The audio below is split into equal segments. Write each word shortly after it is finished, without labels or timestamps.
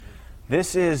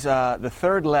This is the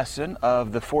third lesson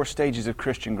of the 4 stages of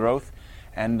Christian growth,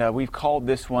 and we've called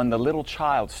this one the little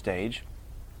child stage.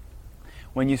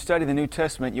 When you study the New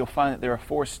Testament, you'll find that there are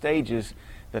 4 stages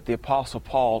that the Apostle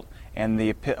Paul and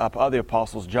the other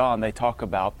apostles, John, they talk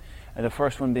about. And the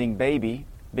first one being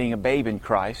being a babe in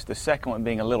Christ. The second one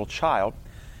being a little child.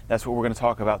 That's what we're going to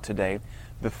talk about today.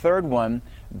 The third one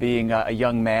being a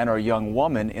young man or a young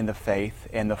woman in the faith.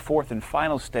 And the fourth and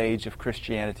final stage of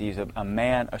Christianity is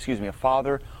a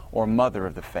father or mother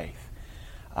of the faith.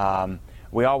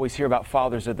 We always hear about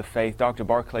fathers of the faith. Dr.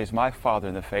 Barclay is my father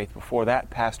in the faith. Before that,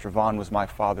 Pastor Vaughn was my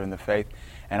father in the faith.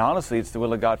 And honestly, it's the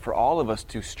will of God for all of us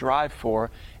to strive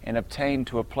for and obtain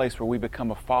to a place where we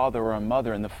become a father or a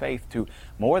mother in the faith to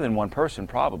more than one person,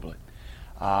 probably.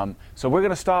 So we're going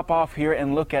to stop off here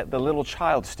and look at the little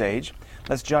child stage.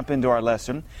 Let's jump into our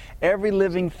lesson. Every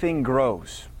living thing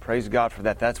grows. Praise God for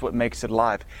that. That's what makes it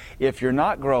alive. If you're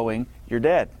not growing, you're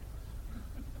dead.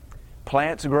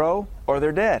 Plants grow or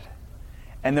they're dead.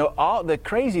 And the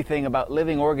crazy thing about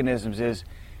living organisms is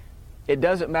it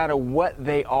doesn't matter what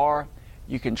they are.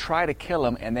 You can try to kill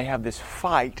them, and they have this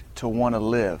fight to want to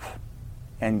live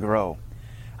and grow.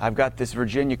 I've got this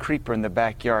Virginia creeper in the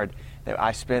backyard that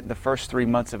I spent the first 3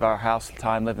 months of our house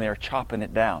time living there chopping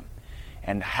it down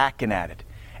and hacking at it.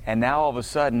 And now all of a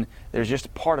sudden, there's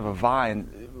just part of a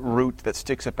vine root that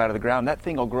sticks up out of the ground. That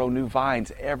thing will grow new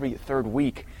vines every 3rd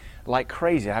week like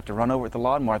crazy. I have to run over with the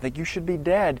lawnmower. I think you should be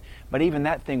dead, but even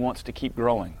that thing wants to keep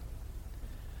growing.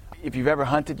 If you've ever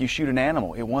hunted, you shoot an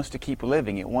animal. It wants to keep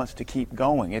living. It wants to keep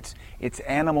going. It's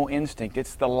animal instinct.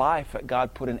 It's the life that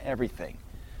God put in everything.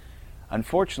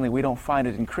 Unfortunately, we don't find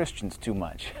it in Christians too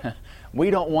much. We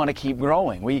don't want to keep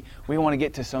growing. We want to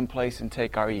get to some place and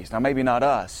take our ease. Now, maybe not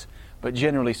us, but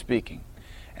generally speaking.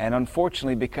 And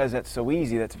unfortunately, because that's so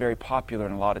easy, that's very popular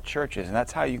in a lot of churches. And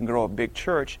that's how you can grow a big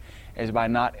church, is by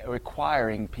not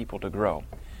requiring people to grow.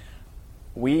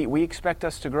 We expect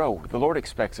us to grow. The Lord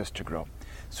expects us to grow.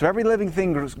 So every living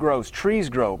thing grows. Trees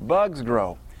grow. Bugs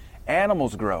grow.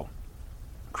 Animals grow.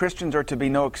 Christians are to be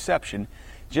no exception.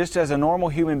 Just as a normal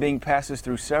human being passes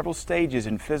through several stages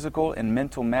in physical and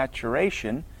mental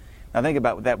maturation. Now think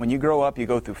about that. When you grow up, you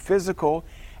go through physical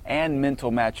and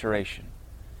mental maturation.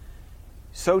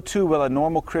 So too will a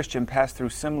normal Christian pass through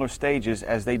similar stages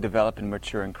as they develop and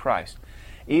mature in Christ.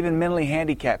 Even mentally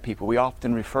handicapped people, we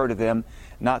often refer to them,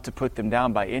 not to put them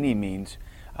down by any means,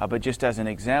 but just as an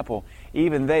example,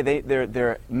 even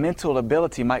their mental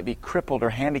ability might be crippled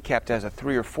or handicapped as a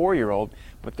 3 or 4-year-old,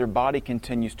 but their body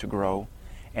continues to grow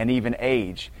and even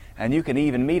age. And you can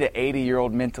even meet an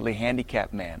 80-year-old mentally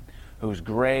handicapped man who's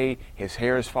gray, his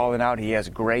hair is falling out, he has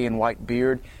gray and white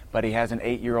beard, but he has an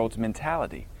 8-year-old's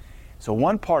mentality. So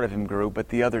one part of him grew, but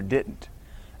the other didn't.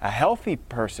 A healthy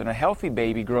person, a healthy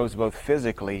baby, grows both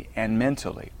physically and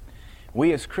mentally.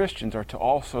 We as Christians are to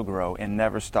also grow and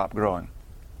never stop growing.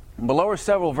 Below are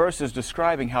several verses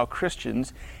describing how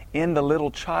Christians in the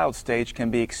little child stage can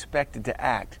be expected to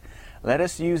act. Let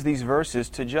us use these verses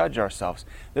to judge ourselves.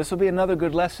 This will be another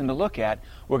good lesson to look at.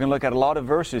 We're going to look at a lot of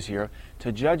verses here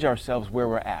to judge ourselves where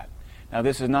we're at. Now,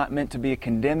 this is not meant to be a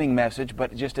condemning message,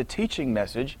 but just a teaching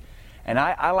message. And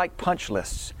I like punch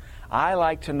lists. I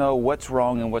like to know what's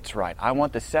wrong and what's right. I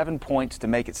want the 7 points to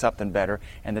make it something better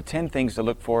and the 10 things to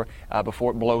look for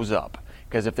before it blows up.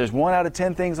 Because if there's 1 out of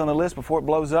 10 things on the list before it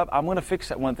blows up, I'm going to fix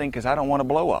that one thing because I don't want to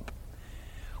blow up.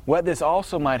 What this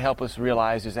also might help us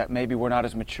realize is that maybe we're not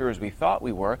as mature as we thought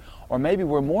we were, or maybe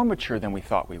we're more mature than we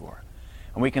thought we were.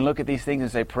 And we can look at these things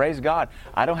and say, praise God,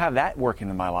 I don't have that working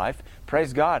in my life.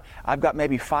 Praise God, I've got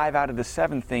maybe 5 out of the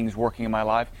 7 things working in my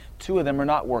life. 2 of them are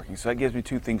not working, so that gives me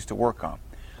 2 things to work on.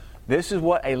 This is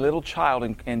what a little child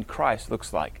in Christ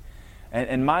looks like.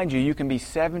 And mind you, you can be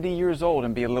 70 years old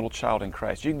and be a little child in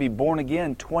Christ. You can be born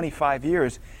again 25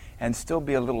 years and still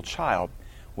be a little child.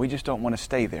 We just don't want to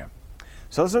stay there.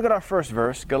 So let's look at our first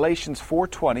verse, Galatians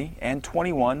 4:20 and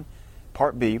 21,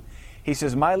 part B. He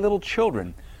says, "My little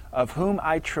children, of whom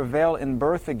I travail in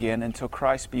birth again until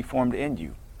Christ be formed in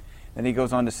you." Then he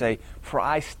goes on to say, "For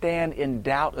I stand in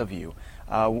doubt of you."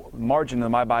 Margin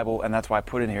of my Bible, and that's why I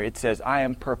put it in here, it says, "I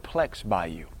am perplexed by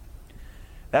you."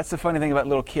 That's the funny thing about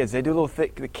little kids. They do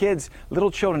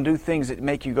little children do things that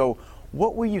make you go,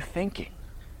 what were you thinking?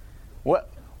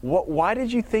 Why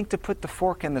did you think to put the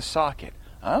fork in the socket?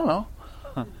 I don't know.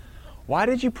 Why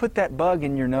did you put that bug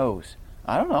in your nose?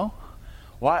 I don't know.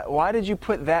 Why did you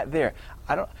put that there?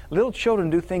 Little children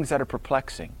do things that are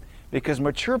perplexing because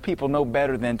mature people know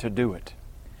better than to do it.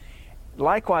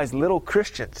 Likewise, little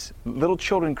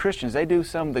children Christians, they do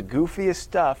some of the goofiest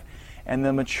stuff, and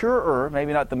the maturer,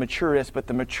 maybe not the maturest, but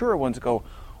the mature ones go,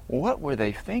 what were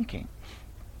they thinking?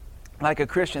 like a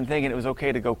Christian thinking it was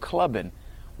okay to go clubbing.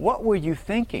 What were you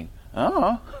thinking?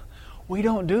 We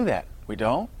don't do that. We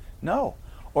don't? No.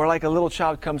 Or like a little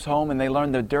child comes home and they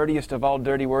learn the dirtiest of all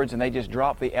dirty words and they just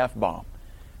drop the F-bomb.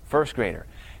 First grader.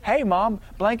 Hey, Mom,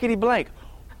 blankety blank.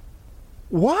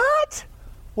 What?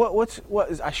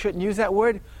 I shouldn't use that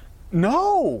word?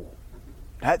 No.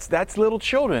 That's little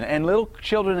children. And little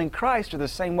children in Christ are the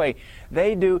same way.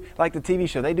 They do, like the TV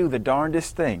show, they do the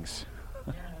darndest things.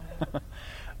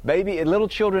 Little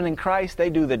children in Christ, they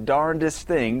do the darndest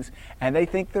things, and they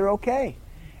think they're okay.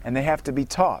 And they have to be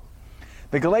taught.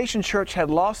 The Galatian church had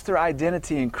lost their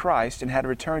identity in Christ and had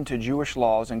returned to Jewish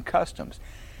laws and customs.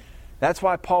 That's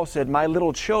why Paul said, my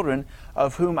little children,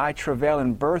 of whom I travail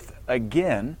in birth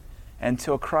again,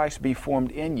 until Christ be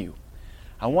formed in you.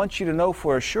 I want you to know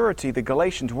for a surety the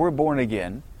Galatians were born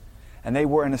again, and they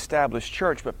were an established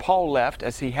church, but Paul left,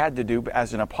 as he had to do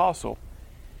as an apostle.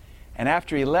 And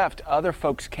after he left, other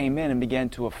folks came in and began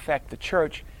to affect the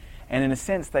church, and in a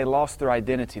sense, they lost their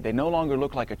identity. They no longer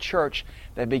looked like a church.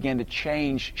 They began to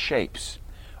change shapes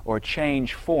or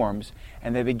change forms,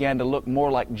 and they began to look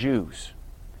more like Jews.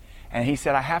 And he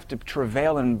said, I have to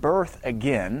travail in birth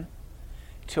again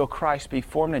till Christ be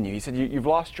formed in you. He said, you've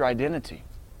lost your identity.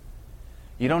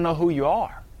 You don't know who you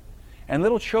are. And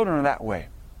little children are that way.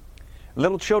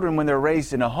 Little children, when they're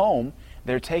raised in a home,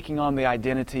 they're taking on the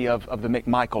identity of the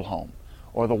McMichael home,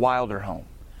 or the Wilder home,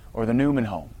 or the Newman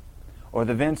home, or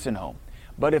the Vincent home.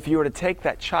 But if you were to take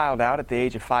that child out at the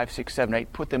age of 5, 6, 7,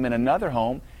 8, put them in another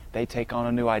home, they take on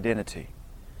a new identity.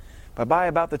 But by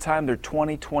about the time they're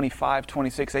 20, 25,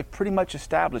 26, they've pretty much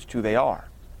established who they are.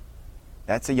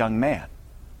 That's a young man.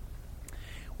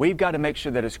 We've got to make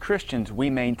sure that as Christians we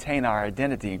maintain our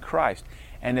identity in Christ.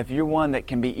 And if you're one that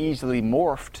can be easily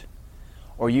morphed,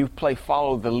 or you play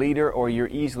follow the leader, or you're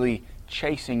easily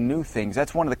chasing new things,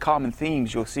 that's one of the common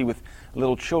themes you'll see with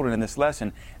little children in this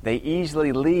lesson. They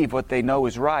easily leave what they know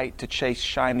is right to chase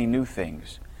shiny new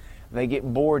things. They get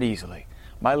bored easily.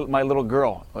 My little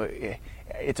girl,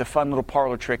 it's a fun little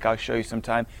parlor trick I'll show you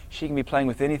sometime. She can be playing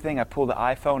with anything. I pull the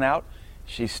iPhone out.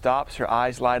 She stops. Her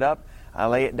eyes light up. I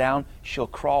lay it down. She'll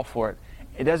crawl for it.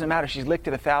 It doesn't matter. She's licked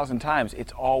it 1,000 times.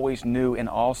 It's always new and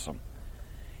awesome.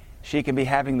 She can be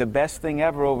having the best thing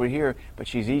ever over here, but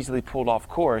she's easily pulled off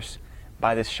course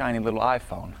by this shiny little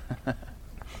iPhone.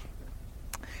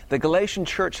 The Galatian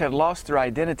church had lost their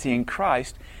identity in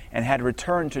Christ and had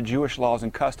returned to Jewish laws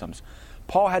and customs.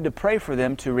 Paul had to pray for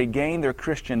them to regain their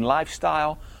Christian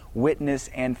lifestyle, witness,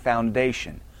 and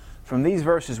foundation. From these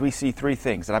verses we see three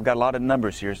things, and I've got a lot of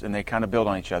numbers here and they kind of build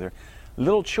on each other.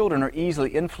 Little children are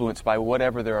easily influenced by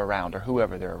whatever they're around or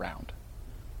whoever they're around.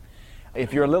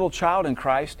 If you're a little child in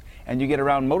Christ and you get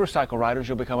around motorcycle riders,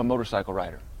 you'll become a motorcycle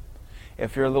rider.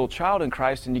 If you're a little child in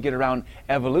Christ and you get around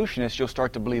evolutionists, you'll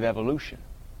start to believe evolution.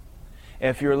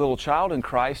 If you're a little child in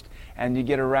Christ and you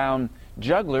get around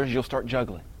jugglers, you'll start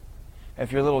juggling.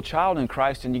 If you're a little child in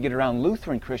Christ and you get around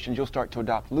Lutheran Christians, you'll start to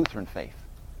adopt Lutheran faith.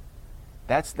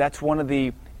 That's one of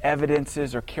the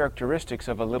evidences or characteristics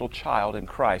of a little child in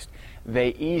Christ. They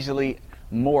easily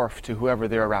morph to whoever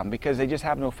they're around because they just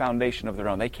have no foundation of their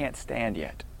own. They can't stand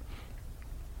yet.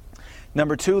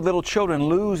 Number two, little children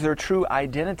lose their true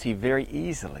identity very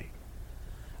easily.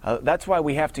 That's why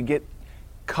we have to get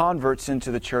converts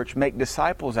into the church, make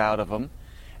disciples out of them,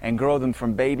 and grow them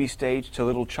from baby stage to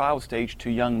little child stage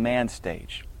to young man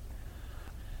stage.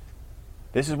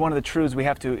 This is one of the truths we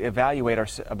have to evaluate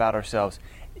about ourselves.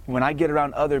 When I get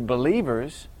around other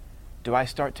believers, do I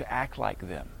start to act like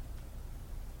them?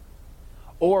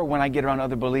 Or when I get around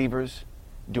other believers,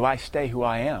 do I stay who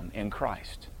I am in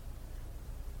Christ?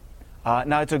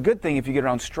 Now, it's a good thing if you get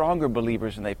around stronger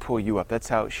believers and they pull you up. That's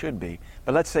how it should be.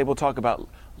 But let's say we'll talk about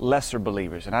lesser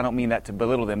believers. And I don't mean that to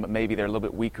belittle them, but maybe they're a little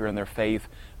bit weaker in their faith,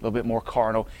 a little bit more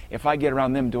carnal. If I get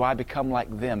around them, do I become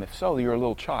like them? If so, you're a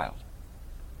little child.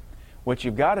 What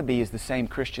you've got to be is the same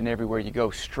Christian everywhere you go,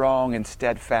 strong and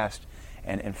steadfast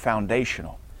and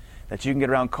foundational. That you can get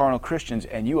around carnal Christians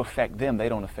and you affect them, they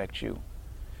don't affect you.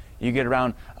 You get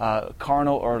around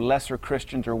carnal or lesser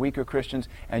Christians or weaker Christians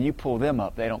and you pull them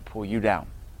up, they don't pull you down.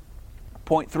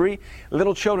 Point three,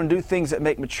 little children do things that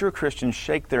make mature Christians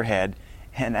shake their head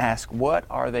and ask, what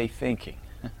are they thinking?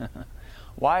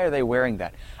 Why are they wearing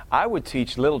that? I would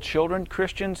teach little children,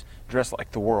 Christians, dress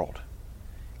like the world.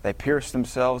 They pierce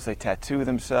themselves, they tattoo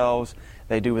themselves,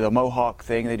 they do the mohawk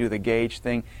thing, they do the gauge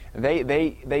thing. They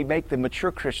make the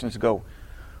mature Christians go,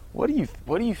 what are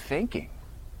you thinking?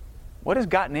 What has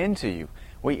gotten into you?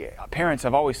 Parents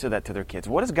have always said that to their kids.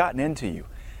 What has gotten into you?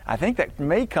 I think that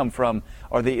may come from,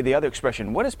 or the other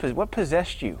expression, what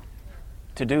possessed you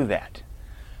to do that?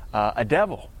 a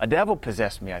devil. A devil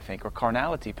possessed me, I think, or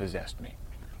carnality possessed me.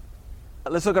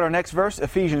 Let's look at our next verse,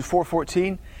 Ephesians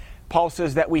 4:14. Paul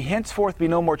says that we henceforth be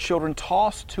no more children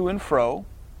tossed to and fro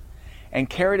and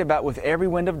carried about with every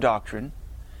wind of doctrine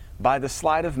by the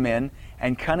sleight of men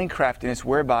and cunning craftiness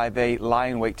whereby they lie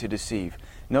in wait to deceive.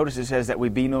 Notice it says that we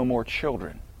be no more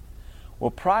children.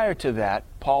 Well, prior to that,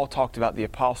 Paul talked about the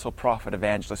apostle, prophet,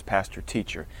 evangelist, pastor,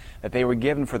 teacher, that they were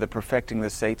given for the perfecting of the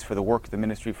saints, for the work of the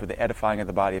ministry, for the edifying of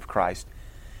the body of Christ,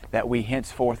 that we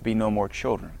henceforth be no more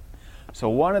children. So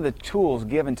one of the tools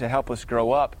given to help us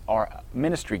grow up are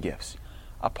ministry gifts: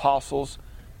 apostles,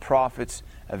 prophets,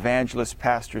 evangelists,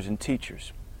 pastors, and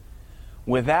teachers.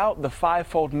 Without the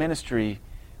fivefold ministry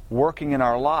working in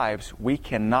our lives, we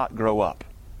cannot grow up.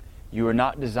 You are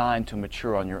not designed to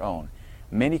mature on your own.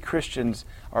 Many Christians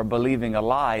are believing a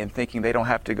lie and thinking they don't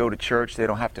have to go to church, they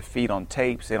don't have to feed on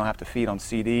tapes, they don't have to feed on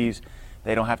CDs,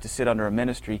 they don't have to sit under a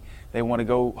ministry. They want to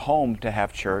go home to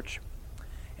have church,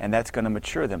 and that's going to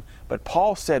mature them. But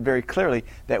Paul said very clearly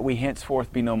that we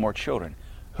henceforth be no more children.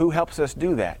 Who helps us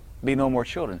do that? Be no more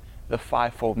children? The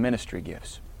fivefold ministry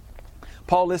gifts.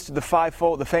 Paul listed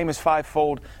the famous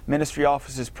fivefold ministry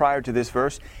offices prior to this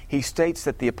verse. He states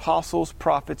that the apostles,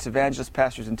 prophets, evangelists,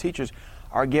 pastors, and teachers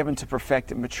are given to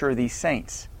perfect and mature these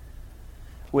saints.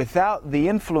 Without the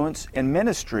influence and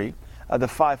ministry of the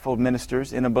fivefold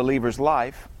ministers in a believer's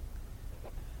life,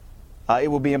 it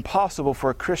will be impossible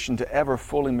for a Christian to ever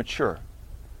fully mature.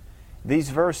 This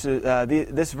verse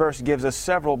gives us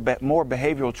several more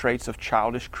behavioral traits of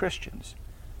childish Christians.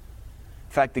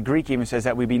 In fact, the Greek even says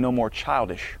that we be no more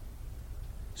childish.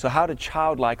 So how do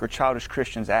childlike or childish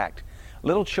Christians act?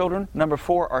 Little children, number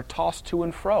 4, are tossed to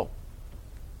and fro.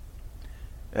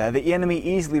 The enemy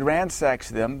easily ransacks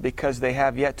them because they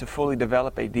have yet to fully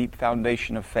develop a deep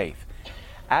foundation of faith.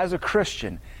 As a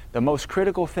Christian, the most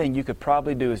critical thing you could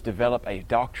probably do is develop a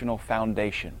doctrinal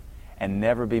foundation and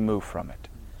never be moved from it.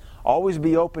 Always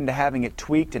be open to having it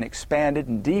tweaked and expanded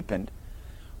and deepened,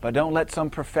 but don't let some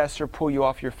professor pull you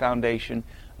off your foundation.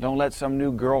 Don't let some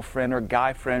new girlfriend or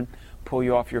guy friend pull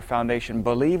you off your foundation.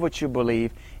 Believe what you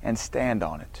believe and stand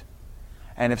on it.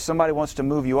 And if somebody wants to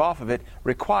move you off of it,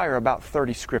 require about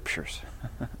 30 scriptures.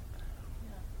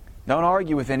 Don't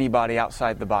argue with anybody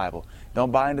outside the Bible.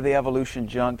 Don't buy into the evolution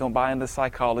junk. Don't buy into the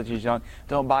psychology junk.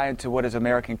 Don't buy into what is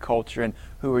American culture and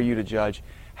who are you to judge.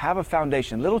 Have a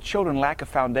foundation. Little children lack a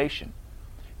foundation.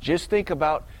 Just think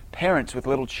about parents with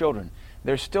little children.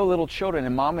 They're still little children,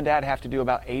 and mom and dad have to do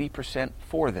about 80%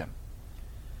 for them.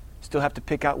 Still have to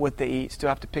pick out what they eat. Still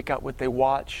have to pick out what they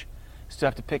watch. Still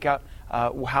have to pick out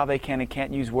how they can and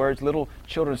can't use words. Little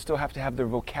children still have to have their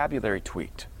vocabulary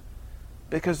tweaked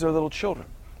because they're little children.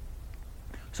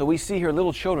 So we see here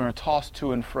little children are tossed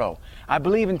to and fro. I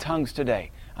believe in tongues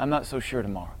today. I'm not so sure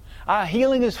tomorrow.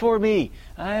 Healing is for me.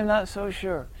 I am not so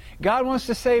sure. God wants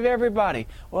to save everybody.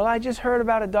 Well, I just heard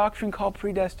about a doctrine called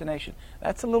predestination.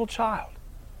 That's a little child.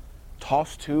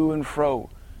 Tossed to and fro.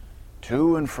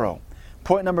 To and fro.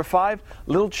 Point number 5,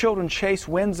 little children chase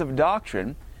winds of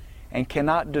doctrine and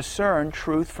cannot discern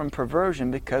truth from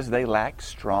perversion because they lack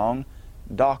strong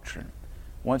doctrine.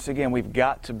 Once again, we've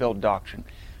got to build doctrine.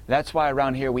 That's why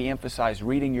around here we emphasize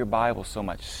reading your Bible so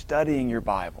much, studying your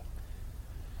Bible.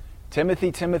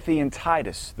 Timothy, and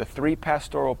Titus, the 3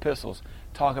 pastoral epistles,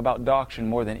 talk about doctrine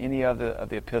more than any other of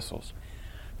the epistles,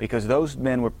 because those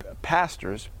men were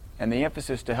pastors, and the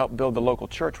emphasis to help build the local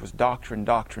church was doctrine,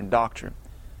 doctrine, doctrine.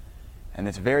 And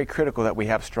it's very critical that we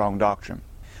have strong doctrine.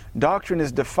 Doctrine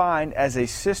is defined as a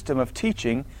system of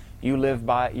teaching you live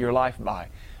by, your life by.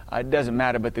 It doesn't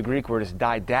matter, but the Greek word is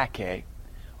didache,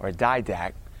 or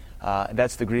didact.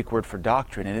 That's the Greek word for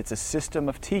doctrine, and it's a system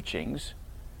of teachings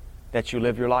that you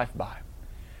live your life by.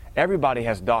 Everybody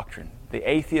has doctrine. The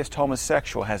atheist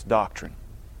homosexual has doctrine.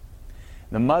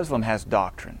 The Muslim has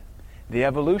doctrine. The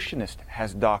evolutionist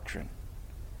has doctrine.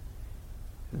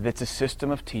 That's a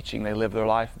system of teaching they live their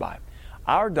life by.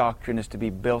 Our doctrine is to be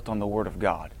built on the Word of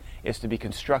God. It's to be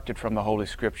constructed from the Holy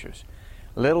Scriptures.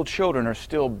 Little children are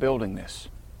still building this,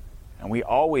 and we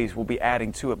always will be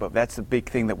adding to it, but that's the big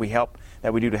thing that we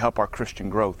do to help our Christian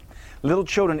growth. Little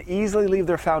children easily leave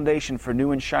their foundation for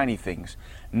new and shiny things.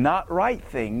 Not right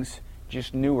things,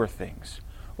 just newer things.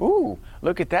 Ooh,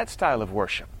 look at that style of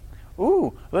worship.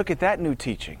 Ooh, look at that new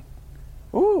teaching.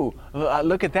 Ooh,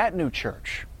 look at that new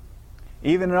church.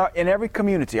 Even in every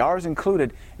community, ours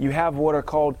included, you have what are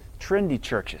called trendy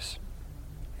churches.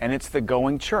 And it's the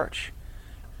going church.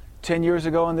 10 years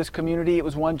ago in this community, it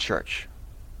was one church.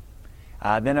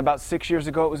 Then about 6 years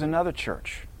ago, it was another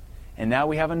church. And now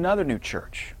we have another new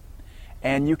church.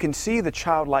 And you can see the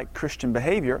childlike Christian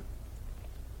behavior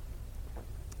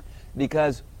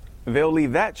because they'll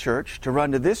leave that church to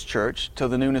run to this church till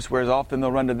the newness wears off, then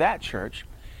they'll run to that church.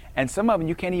 And some of them,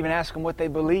 you can't even ask them what they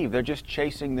believe. They're just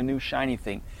chasing the new shiny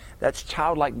thing. That's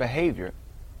childlike behavior.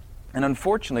 And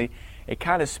unfortunately, it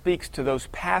kind of speaks to those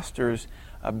pastors'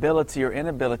 ability or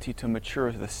inability to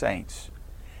mature the saints.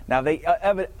 Now,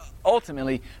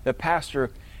 ultimately, the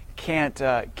pastor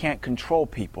can't control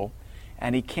people,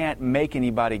 and he can't make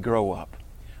anybody grow up.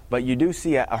 But you do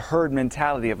see a herd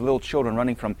mentality of little children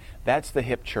running from, that's the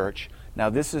hip church, now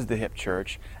this is the hip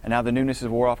church, and now the newness is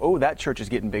wore off. Oh, that church is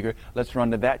getting bigger. Let's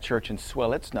run to that church and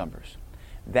swell its numbers.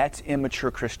 That's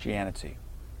immature Christianity.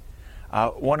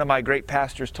 One of my great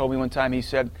pastors told me one time, he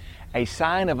said, a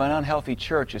sign of an unhealthy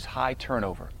church is high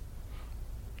turnover.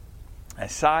 A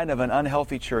sign of an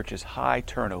unhealthy church is high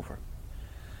turnover.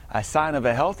 A sign of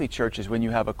a healthy church is when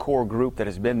you have a core group that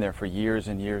has been there for years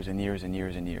and years and years and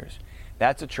years and years.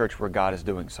 That's a church where God is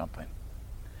doing something.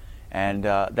 And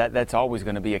that's always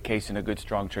going to be a case in a good,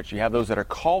 strong church. You have those that are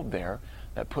called there,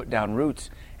 that put down roots,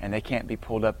 and they can't be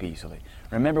pulled up easily.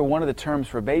 Remember, one of the terms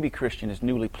for a baby Christian is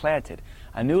newly planted.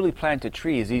 A newly planted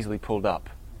tree is easily pulled up.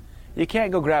 You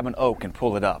can't go grab an oak and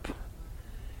pull it up.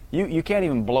 You can't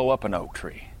even blow up an oak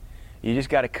tree. You just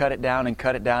got to cut it down and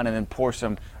then pour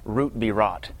some root be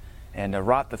rot and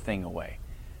rot the thing away.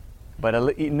 But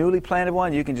a newly planted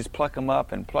one, you can just pluck them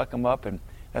up, and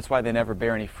that's why they never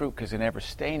bear any fruit, because they never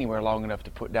stay anywhere long enough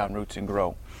to put down roots and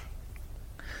grow.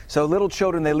 So little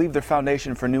children, they leave their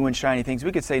foundation for new and shiny things.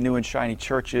 We could say new and shiny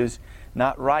churches,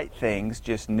 not right things,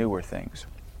 just newer things.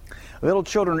 Little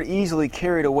children are easily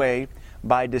carried away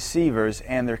by deceivers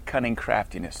and their cunning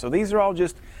craftiness. So these are all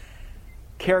just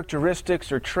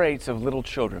characteristics or traits of little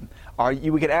children.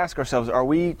 We could ask ourselves, are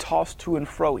we tossed to and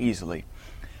fro easily?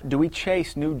 Do we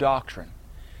chase new doctrine?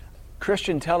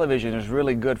 Christian television is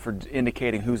really good for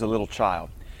indicating who's a little child.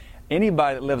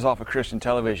 Anybody that lives off of Christian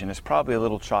television is probably a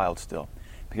little child still,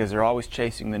 because they're always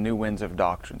chasing the new winds of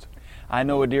doctrines. I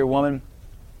know a dear woman,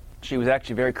 she was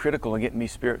actually very critical in getting me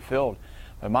spirit-filled.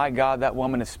 But my God, that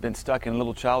woman has been stuck in a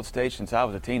little child stage since I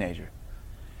was a teenager.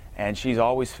 And she's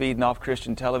always feeding off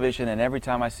Christian television, and every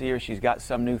time I see her, she's got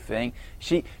some new thing.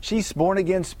 She's born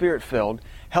again, spirit-filled,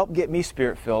 helped get me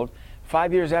spirit-filled.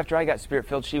 5 years after I got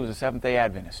spirit-filled, she was a Seventh-day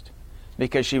Adventist,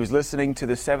 because she was listening to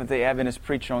the Seventh-day Adventist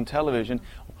preacher on television.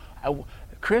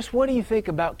 Chris, what do you think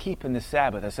about keeping the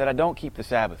Sabbath? I said, I don't keep the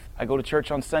Sabbath. I go to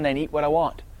church on Sunday and eat what I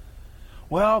want.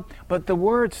 Well, but the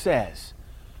Word says.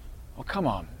 Well, come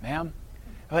on, ma'am.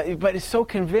 But it's so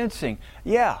convincing.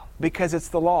 Yeah, because it's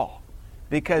the law.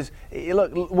 Because,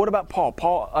 look, what about Paul?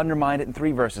 Paul undermined it in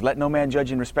 3 verses. Let no man judge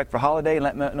you in respect for holiday, and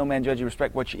let no man judge you in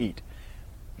respect for what you eat.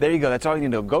 There you go. That's all you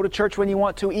need to do. Go to church when you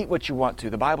want to, eat what you want to.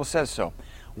 The Bible says so.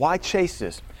 Why chase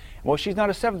this? Well, she's not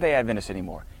a Seventh-day Adventist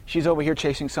anymore. She's over here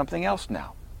chasing something else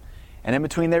now. And in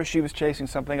between there, she was chasing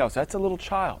something else. That's a little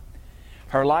child.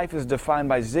 Her life is defined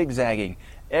by zigzagging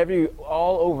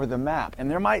all over the map.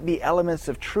 And there might be elements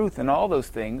of truth in all those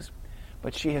things,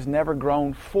 but she has never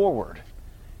grown forward.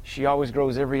 She always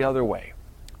grows every other way.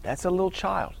 That's a little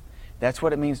child. That's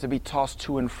what it means to be tossed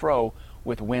to and fro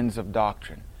with winds of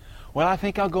doctrine. Well, I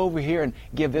think I'll go over here and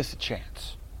give this a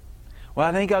chance. Well,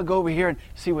 I think I'll go over here and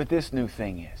see what this new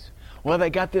thing is. Well, they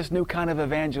got this new kind of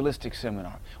evangelistic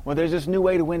seminar. Well, there's this new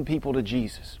way to win people to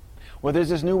Jesus. Well, there's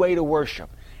this new way to worship.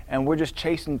 And we're just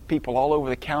chasing people all over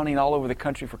the county and all over the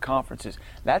country for conferences.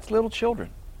 That's little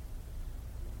children.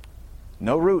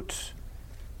 No roots.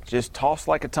 Just tossed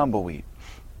like a tumbleweed.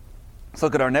 Let's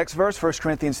look at our next verse, 1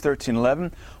 Corinthians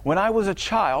 13:11. When I was a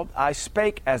child, I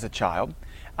spake as a child.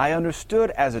 I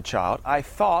understood as a child. I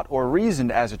thought or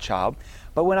reasoned as a child.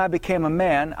 But when I became a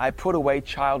man, I put away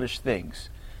childish things.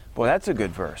 Boy, that's a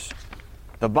good verse.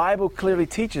 The Bible clearly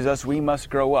teaches us we must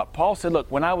grow up. Paul said, look,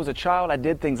 when I was a child, I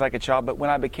did things like a child, but when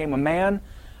I became a man,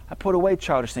 I put away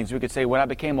childish things. We could say, when I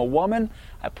became a woman,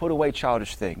 I put away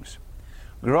childish things.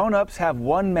 Grown-ups have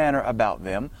one manner about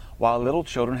them, while little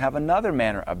children have another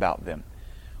manner about them.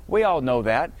 We all know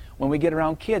that. When we get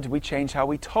around kids, we change how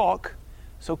we talk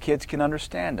so kids can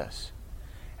understand us.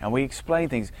 And we explain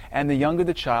things. And the younger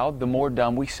the child, the more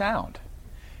dumb we sound.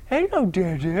 Hello,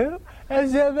 Dada.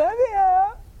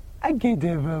 I get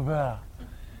that.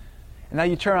 And now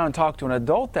you turn around and talk to an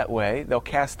adult that way, they'll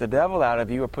cast the devil out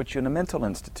of you or put you in a mental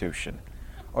institution.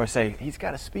 Or say, he's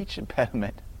got a speech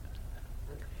impediment.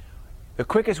 The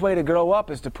quickest way to grow up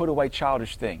is to put away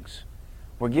childish things.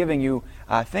 We're giving you,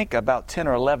 I think, about 10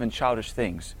 or 11 childish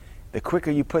things. The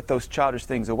quicker you put those childish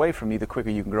things away from you, the quicker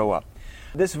you can grow up.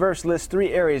 This verse lists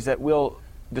 3 areas that will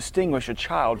distinguish a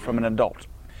child from an adult.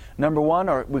 Number 1,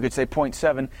 or we could say point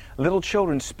 7, little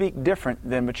children speak different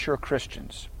than mature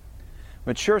Christians.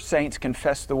 Mature saints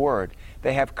confess the Word.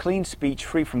 They have clean speech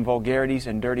free from vulgarities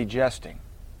and dirty jesting.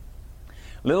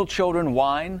 Little children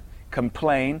whine,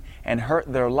 complain, and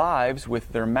hurt their lives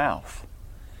with their mouth.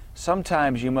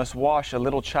 Sometimes you must wash a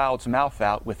little child's mouth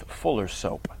out with Fuller's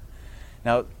soap.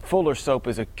 Now, Fuller's soap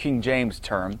is a King James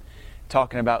term,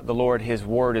 talking about the Lord, His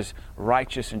Word is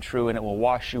righteous and true, and it will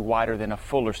wash you whiter than a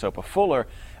Fuller's soap. A Fuller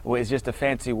is just a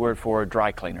fancy word for a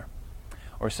dry cleaner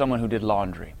or someone who did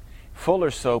laundry.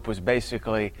 Fuller's soap was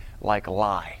basically like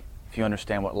lye. If you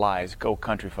understand what lye is, go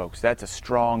country folks. That's a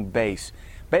strong base,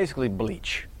 basically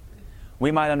bleach.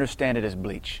 We might understand it as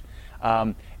bleach.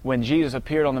 When Jesus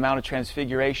appeared on the Mount of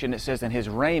Transfiguration, it says, and His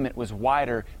raiment was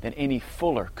whiter than any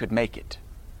fuller could make it.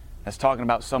 That's talking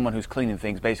about someone who's cleaning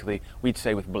things, basically, we'd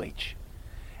say with bleach.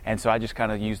 And so I just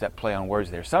kind of use that play on words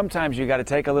there. Sometimes you got to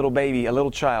take a little baby, a little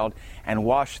child, and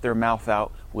wash their mouth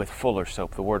out with Fuller's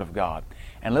soap, the Word of God.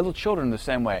 And little children the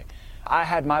same way. I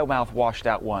had my mouth washed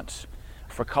out once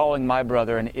for calling my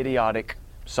brother an idiotic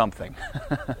something.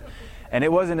 And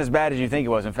it wasn't as bad as you think it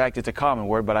was. In fact, it's a common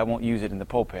word, but I won't use it in the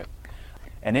pulpit.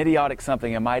 An idiotic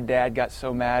something, and my dad got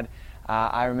so mad.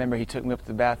 I remember he took me up to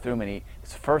the bathroom, and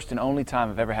it's the first and only time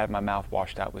I've ever had my mouth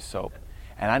washed out with soap.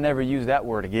 And I never used that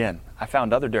word again. I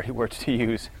found other dirty words to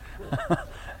use.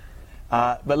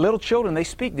 But little children, they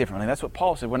speak differently. That's what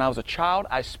Paul said. When I was a child,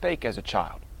 I spake as a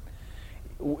child.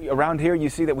 Around here, you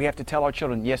see that we have to tell our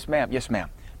children, yes, ma'am, yes, ma'am.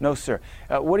 No, sir.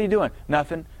 What are you doing?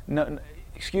 Nothing. No,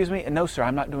 excuse me? No, sir,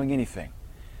 I'm not doing anything.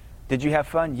 Did you have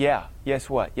fun? Yeah. Yes,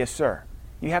 what? Yes, sir.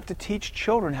 You have to teach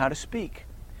children how to speak.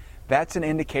 That's an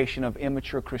indication of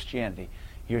immature Christianity.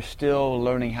 You're still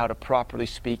learning how to properly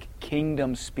speak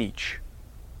kingdom speech.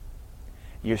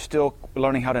 You're still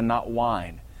learning how to not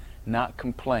whine, not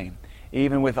complain.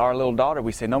 Even with our little daughter,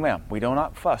 we say, no, ma'am, we do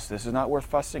not fuss. This is not worth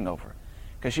fussing over.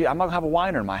 Because I'm not going to have a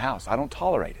whiner in my house. I don't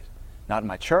tolerate it. Not in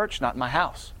my church, not in my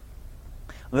house.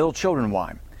 Little children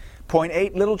whine. Point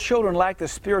 8, little children lack the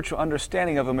spiritual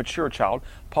understanding of a mature child.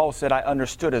 Paul said, I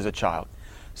understood as a child.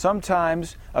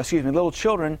 Little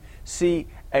children see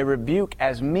a rebuke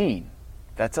as mean.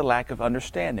 That's a lack of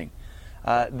understanding.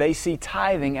 They see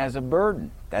tithing as a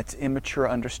burden. That's immature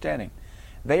understanding.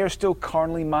 They are still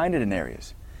carnally minded in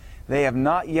areas. They have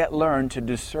not yet learned to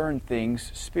discern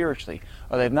things spiritually,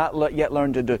 or they've not yet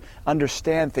learned to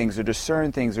understand things, or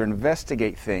discern things, or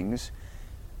investigate things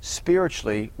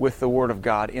spiritually with the Word of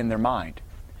God in their mind.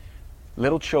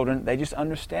 Little children, they just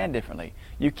understand differently.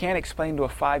 You can't explain to a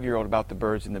 5-year-old about the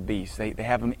birds and the beasts. They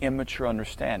have an immature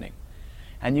understanding.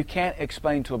 And you can't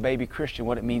explain to a baby Christian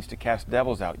what it means to cast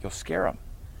devils out. You'll scare them.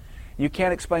 You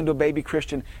can't explain to a baby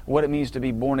Christian what it means to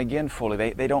be born again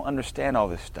fully. They don't understand all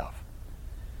this stuff.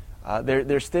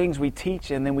 There's things we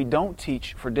teach and then we don't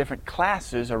teach for different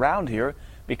classes around here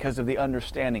because of the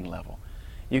understanding level.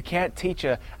 You can't teach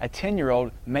a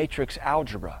 10-year-old matrix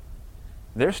algebra.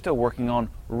 They're still working on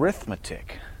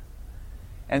arithmetic.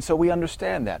 And so we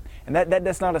understand that. And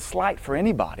that's not a slight for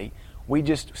anybody. We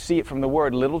just see it from the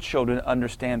Word. Little children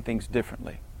understand things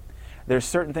differently. There's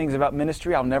certain things about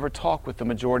ministry I'll never talk with the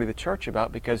majority of the church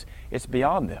about because it's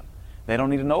beyond them. They don't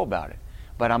need to know about it.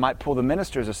 But I might pull the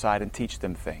ministers aside and teach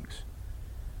them things.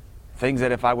 Things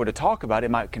that if I were to talk about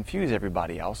it might confuse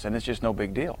everybody else, and it's just no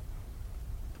big deal.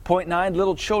 Point 9,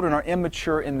 little children are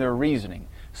immature in their reasoning.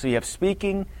 So you have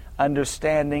speaking,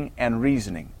 understanding, and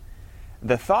reasoning.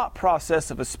 The thought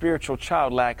process of a spiritual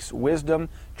child lacks wisdom,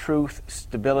 truth,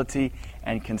 stability,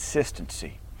 and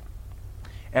consistency.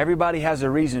 Everybody has a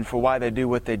reason for why they do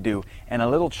what they do. And a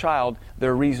little child,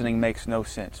 their reasoning makes no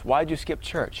sense. Why'd you skip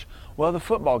church? Well, the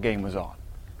football game was on.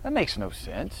 That makes no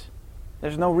sense.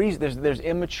 There's no reason. There's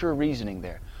immature reasoning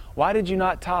there. Why did you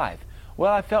not tithe?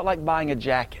 Well, I felt like buying a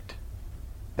jacket.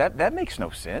 That makes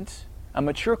no sense. A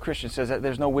mature Christian says that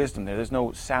there's no wisdom there. There's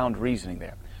no sound reasoning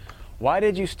there. Why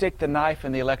did you stick the knife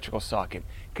in the electrical socket?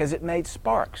 Because it made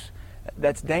sparks.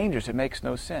 That's dangerous. It makes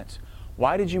no sense.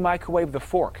 Why did you microwave the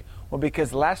fork? Well,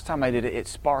 because last time I did it, it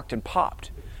sparked and popped.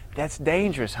 That's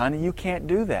dangerous, honey. You can't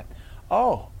do that.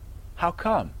 Oh, how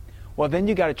come? Well, then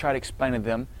you got to try to explain to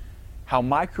them how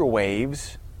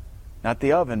microwaves, not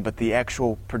the oven, but the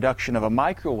actual production of a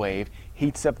microwave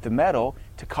heats up the metal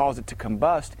to cause it to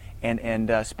combust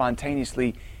and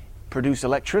spontaneously produce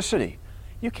electricity.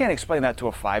 You can't explain that to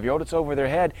a 5-year-old. It's over their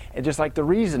head. And just like the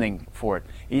reasoning for it.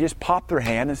 You just pop their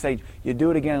hand and say, you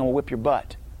do it again and we'll whip your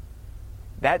butt.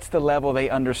 That's the level they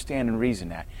understand and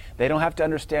reason at. They don't have to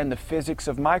understand the physics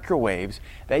of microwaves.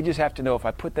 They just have to know if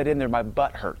I put that in there, my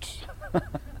butt hurts.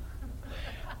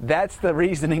 That's the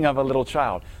reasoning of a little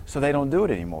child. So they don't do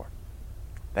it anymore.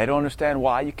 They don't understand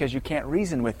why, because you can't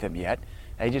reason with them yet.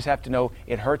 They just have to know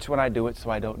it hurts when I do it,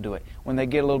 so I don't do it. When they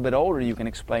get a little bit older, you can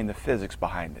explain the physics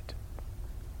behind it.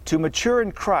 To mature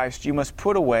in Christ, you must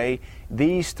put away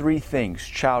these three things: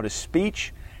 childish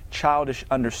speech, childish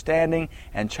understanding,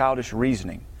 and childish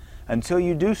reasoning. Until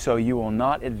you do so, you will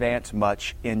not advance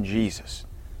much in Jesus.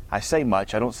 I say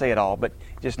much, I don't say it all, but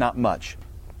just not much.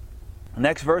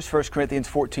 Next verse, 1 Corinthians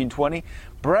 14:20.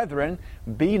 Brethren,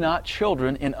 be not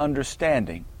children in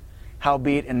understanding.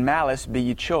 Howbeit in malice be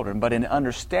ye children, but in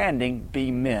understanding be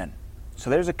men.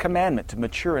 So there's a commandment to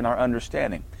mature in our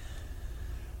understanding.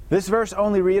 This verse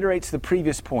only reiterates the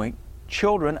previous point.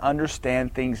 Children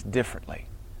understand things differently.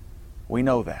 We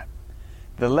know that.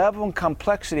 The level and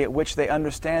complexity at which they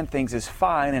understand things is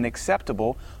fine and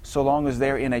acceptable so long as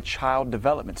they're in a child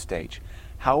development stage.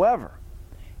 However,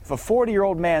 if a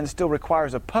 40-year-old man still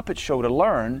requires a puppet show to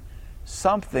learn,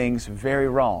 something's very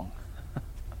wrong.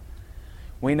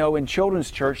 We know in children's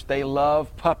church they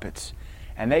love puppets,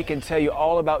 and they can tell you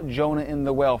all about Jonah in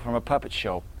the well from a puppet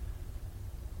show.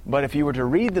 But if you were to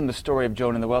read them the story of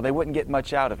Jonah in the well, they wouldn't get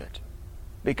much out of it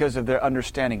because of their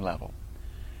understanding level.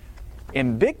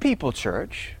 In Big People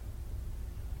Church,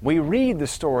 we read the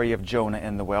story of Jonah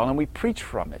in the well and we preach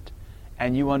from it,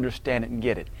 and you understand it and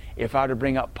get it. If I were to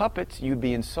bring up puppets, you'd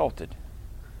be insulted.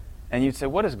 And you'd say,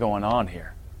 what is going on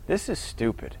here? This is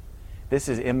stupid. This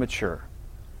is immature.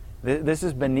 This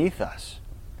is beneath us.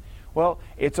 Well,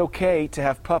 it's okay to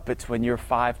have puppets when you're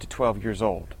 5 to 12 years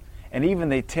old. And even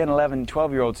the 10, 11,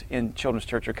 12-year-olds in children's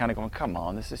church are kind of going, come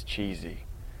on, this is cheesy.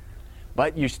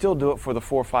 But you still do it for the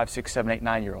 4, 5, 6, 7, 8,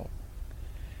 9-year-old.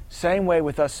 Same way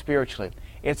with us spiritually.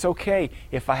 It's okay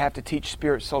if I have to teach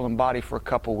spirit, soul, and body for a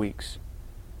couple weeks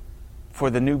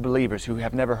for the new believers who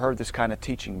have never heard this kind of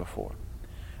teaching before.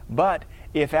 But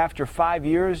if after 5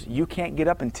 years you can't get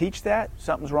up and teach that,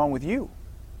 something's wrong with you.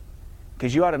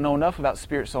 Because you ought to know enough about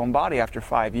spirit, soul, and body after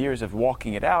 5 years of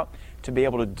walking it out to be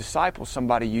able to disciple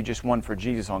somebody you just won for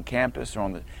Jesus on campus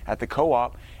or at the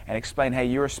co-op and explain, hey,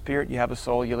 you're a spirit, you have a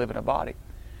soul, you live in a body.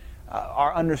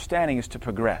 Our understanding is to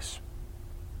progress.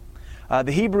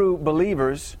 The Hebrew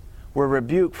believers were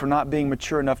rebuked for not being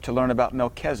mature enough to learn about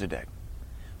Melchizedek.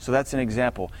 So that's an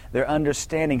example. Their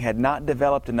understanding had not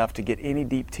developed enough to get any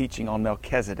deep teaching on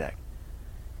Melchizedek.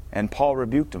 And Paul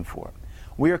rebuked them for it.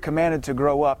 We are commanded to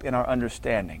grow up in our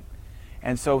understanding.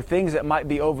 And so things that might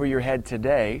be over your head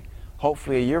today,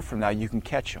 hopefully a year from now you can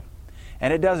catch them.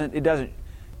 And it doesn't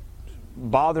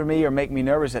bother me or make me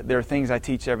nervous that there are things I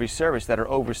teach every service that are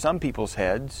over some people's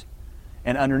heads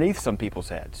and underneath some people's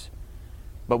heads.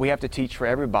 But we have to teach for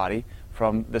everybody,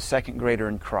 from the second grader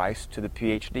in Christ to the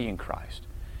PhD in Christ.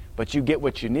 But you get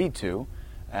what you need to.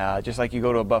 Just like you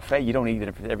go to a buffet, you don't eat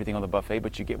everything on the buffet,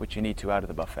 but you get what you need to out of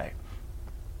the buffet.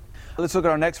 Let's look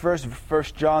at our next verse, 1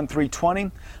 John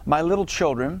 3:20. My little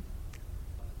children,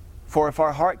 for if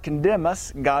our heart condemn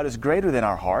us, God is greater than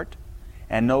our heart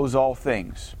and knows all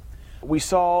things. We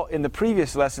saw in the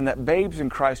previous lesson that babes in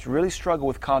Christ really struggle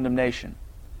with condemnation.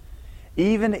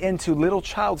 Even into little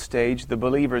child stage, the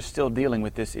believer is still dealing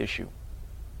with this issue.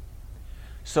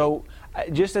 So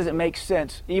just as it makes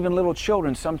sense, even little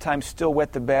children sometimes still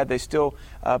wet the bed, they still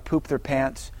poop their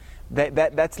pants.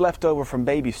 That's left over from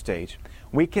baby stage.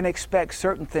 We can expect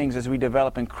certain things as we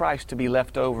develop in Christ to be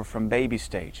left over from baby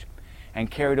stage and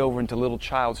carried over into little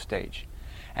child stage.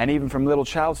 And even from little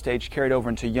child stage carried over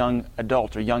into young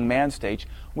adult or young man stage,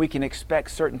 we can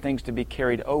expect certain things to be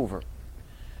carried over.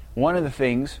 One of the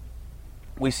things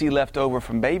we see left over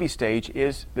from baby stage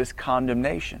is this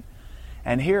condemnation.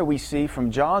 And here we see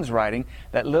from John's writing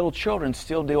that little children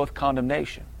still deal with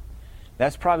condemnation.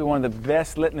 That's probably one of the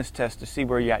best litmus tests to see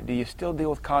where you're at. Do you still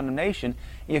deal with condemnation?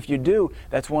 If you do,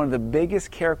 that's one of the biggest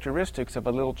characteristics of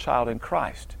a little child in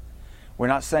Christ. We're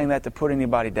not saying that to put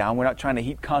anybody down. We're not trying to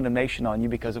heap condemnation on you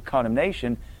because of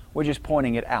condemnation. We're just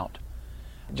pointing it out.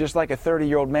 Just like a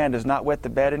 30-year-old man does not wet the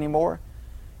bed anymore,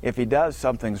 if he does,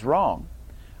 something's wrong.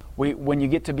 When you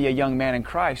get to be a young man in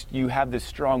Christ, you have this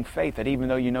strong faith that even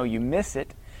though you know you miss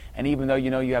it, and even though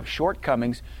you know you have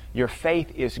shortcomings, your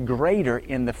faith is greater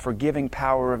in the forgiving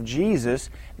power of Jesus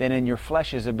than in your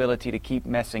flesh's ability to keep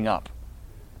messing up.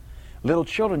 Little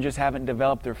children just haven't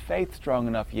developed their faith strong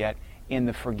enough yet in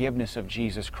the forgiveness of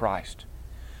Jesus Christ.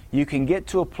 You can get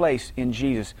to a place in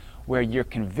Jesus where you're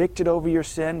convicted over your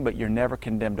sin, but you're never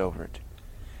condemned over it.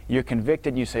 You're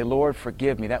convicted and you say, Lord,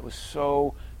 forgive me. That was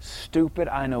so stupid.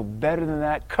 I know better than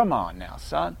that. Come on now,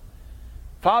 son.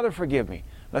 Father, forgive me.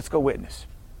 Let's go witness.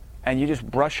 And you just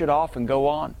brush it off and go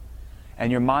on.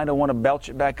 And your mind will want to belch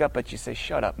it back up, but you say,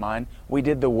 shut up, mind. We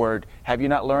did the Word. Have you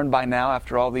not learned by now,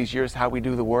 after all these years, how we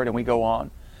do the Word? And we go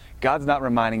on. God's not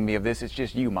reminding me of this. It's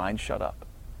just you, mind. Shut up.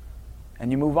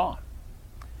 And you move on.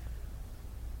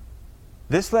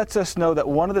 This lets us know that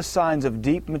one of the signs of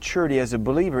deep maturity as a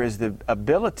believer is the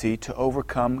ability to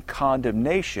overcome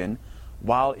condemnation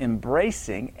while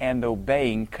embracing and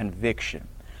obeying conviction.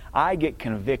 I get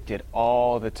convicted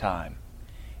all the time.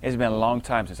 It's been a long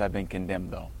time since I've been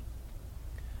condemned, though.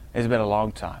 It's been a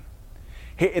long time.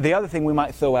 The other thing we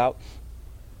might throw out,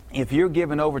 if you're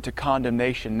given over to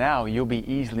condemnation now, you'll be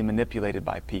easily manipulated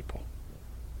by people.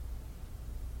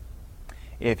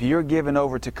 If you're given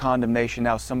over to condemnation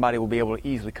now, somebody will be able to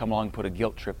easily come along and put a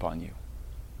guilt trip on you,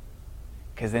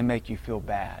 because they make you feel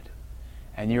bad.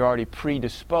 And you're already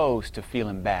predisposed to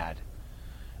feeling bad.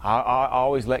 I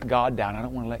always let God down. I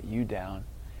don't want to let you down.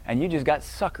 And you just got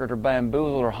suckered or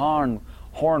bamboozled or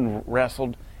horn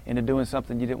wrestled into doing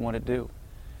something you didn't want to do.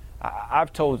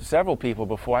 I've told several people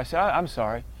before, I said, I'm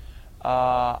sorry,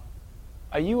 are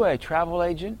you a travel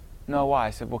agent? No, why? I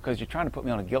said, well, because you're trying to put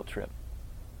me on a guilt trip.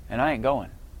 And I ain't going.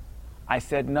 I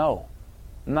said, no,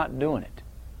 I'm not doing it.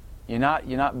 You're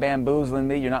not bamboozling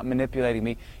me. You're not manipulating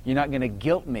me. You're not going to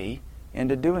guilt me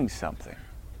into doing something.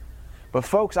 But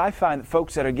folks, I find that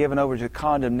folks that are given over to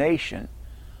condemnation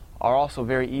are also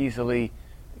very easily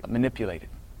manipulated.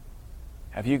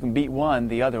 If you can beat one,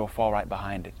 the other will fall right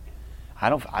behind it. I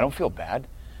don't feel bad.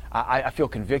 I feel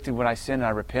convicted when I sin and I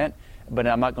repent, but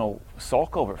I'm not going to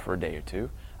sulk over it for a day or two.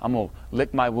 I'm going to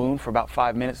lick my wound for about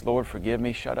 5 minutes. Lord, forgive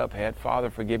me. Shut up, head. Father,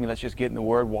 forgive me. Let's just get in the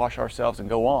Word, wash ourselves, and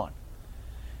go on.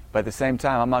 But at the same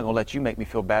time, I'm not going to let you make me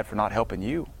feel bad for not helping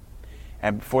you.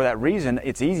 And for that reason,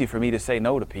 it's easy for me to say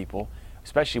no to people,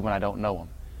 especially when I don't know them.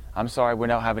 I'm sorry, we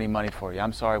don't have any money for you.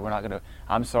 I'm sorry,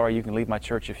 I'm sorry, you can leave my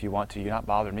church if you want to. You're not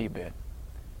bothering me a bit.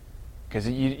 Because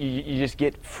you just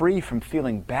get free from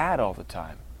feeling bad all the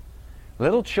time.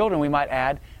 Little children, we might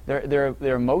add,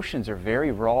 their emotions are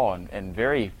very raw and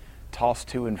very tossed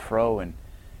to and fro, and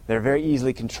they're very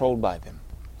easily controlled by them.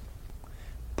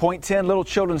 Point 10, little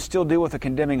children still deal with a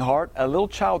condemning heart. A little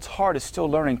child's heart is still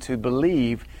learning to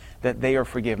believe that they are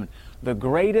forgiven. The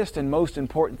greatest and most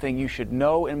important thing you should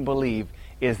know and believe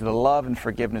is the love and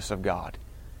forgiveness of God.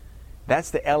 That's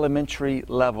the elementary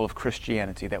level of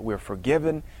Christianity, that we're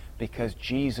forgiven because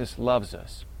Jesus loves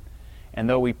us. And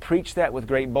though we preach that with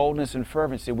great boldness and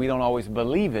fervency, we don't always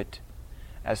believe it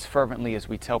as fervently as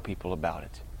we tell people about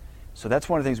it. So that's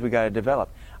one of the things we got to develop.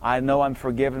 I know I'm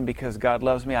forgiven because God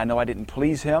loves me. I know I didn't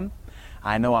please Him.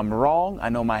 I know I'm wrong. I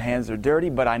know my hands are dirty,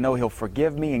 but I know He'll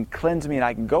forgive me and cleanse me, and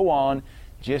I can go on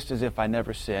just as if I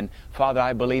never sinned. Father,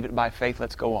 I believe it by faith.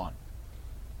 Let's go on.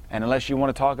 And unless you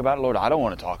want to talk about it, Lord, I don't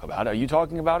want to talk about it. Are you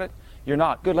talking about it? You're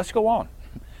not. Good, let's go on.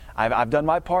 I've done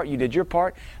my part. You did your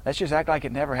part. Let's just act like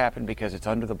it never happened because it's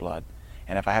under the blood.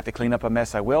 And if I have to clean up a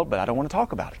mess, I will, but I don't want to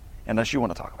talk about it unless you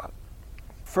want to talk about it.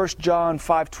 1 John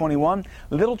 5:21,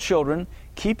 little children,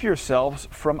 keep yourselves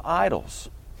from idols.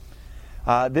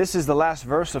 This is the last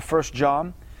verse of 1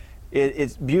 John.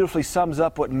 It beautifully sums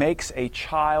up what makes a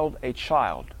child a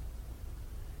child.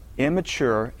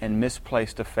 Immature and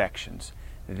misplaced affections.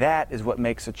 That is what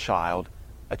makes a child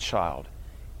a child.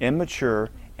 Immature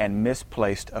and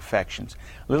misplaced affections.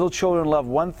 Little children love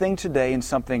one thing today and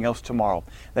something else tomorrow.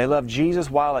 They love Jesus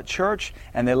while at church,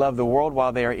 and they love the world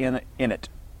while they are in it.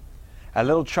 A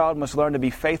little child must learn to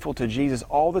be faithful to Jesus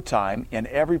all the time, in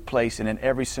every place and in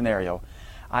every scenario.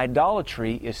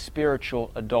 Idolatry is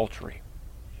spiritual adultery.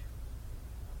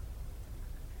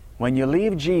 When you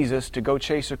leave Jesus to go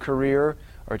chase a career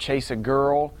or chase a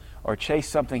girl or chase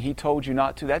something He told you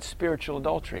not to, that's spiritual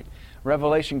adultery.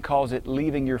 Revelation calls it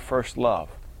leaving your first love.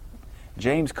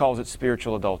 James calls it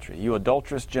spiritual adultery. You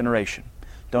adulterous generation.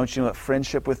 Don't you know that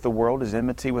friendship with the world is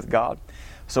enmity with God?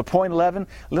 So point 11,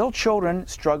 little children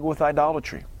struggle with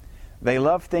idolatry. They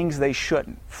love things they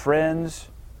shouldn't. Friends,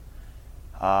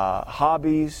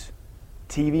 hobbies,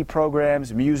 TV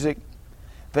programs, music.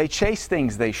 They chase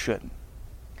things they shouldn't.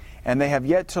 And they have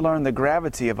yet to learn the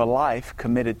gravity of a life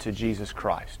committed to Jesus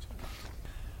Christ.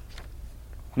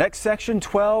 Next section,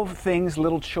 12 things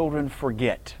little children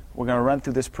forget. We're going to run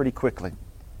through this pretty quickly.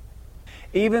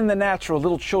 Even the natural,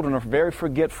 little children are very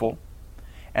forgetful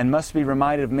and must be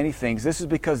reminded of many things. This is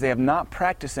because they have not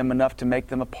practiced them enough to make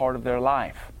them a part of their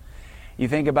life. You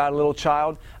think about a little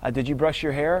child. Did you brush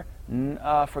your hair?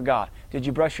 Forgot. Did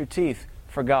you brush your teeth?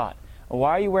 Forgot.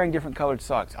 Why are you wearing different colored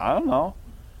socks? I don't know.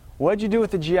 What did you do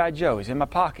with the G.I. Joe? He's in my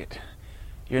pocket.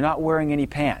 You're not wearing any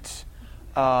pants.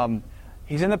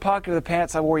 He's in the pocket of the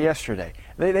pants I wore yesterday.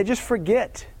 They just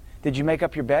forget. Did you make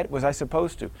up your bed? Was I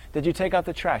supposed to? Did you take out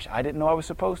the trash? I didn't know I was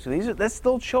supposed to. That's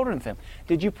little children thing.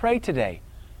 Did you pray today?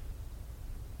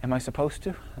 Am I supposed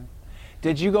to?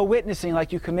 Did you go witnessing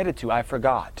like you committed to? I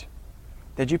forgot.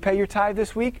 Did you pay your tithe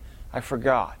this week? I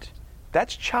forgot.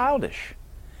 That's childish.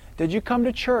 Did you come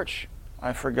to church?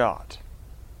 I forgot.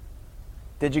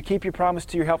 Did you keep your promise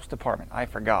to your helps department? I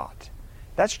forgot.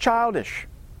 That's childish.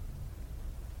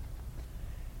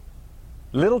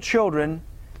 Little children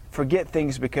forget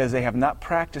things because they have not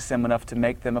practiced them enough to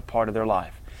make them a part of their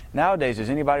life. Nowadays, does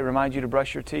anybody remind you to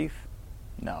brush your teeth?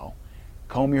 No.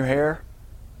 Comb your hair?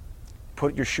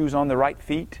 Put your shoes on the right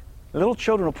feet? Little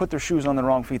children will put their shoes on the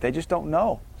wrong feet. They just don't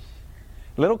know.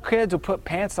 Little kids will put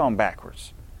pants on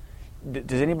backwards.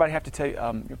 Does anybody have to tell you,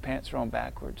 your pants are on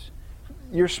backwards?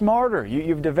 You're smarter.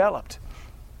 You've developed.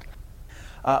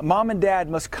 Mom and dad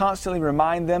must constantly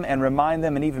remind them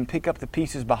and even pick up the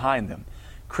pieces behind them.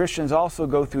 Christians also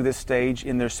go through this stage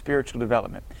in their spiritual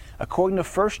development. According to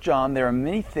 1 John, there are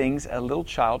many things a little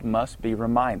child must be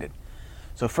reminded.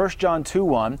 So 1 John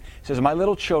 2:1 says, My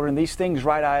little children, these things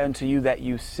write I unto you, that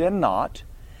you sin not.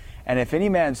 And if any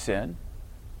man sin,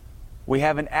 we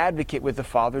have an advocate with the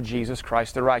Father, Jesus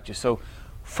Christ the righteous. So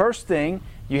first thing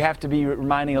you have to be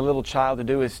reminding a little child to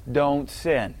do is don't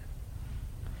sin.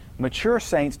 Mature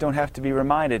saints don't have to be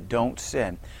reminded, don't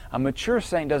sin. A mature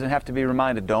saint doesn't have to be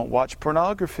reminded, don't watch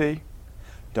pornography.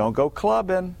 Don't go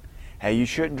clubbing. Hey, you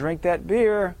shouldn't drink that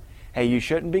beer. Hey, you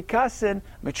shouldn't be cussing.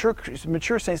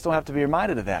 Mature saints don't have to be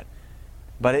reminded of that.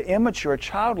 But an immature,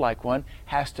 childlike one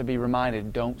has to be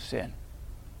reminded, don't sin.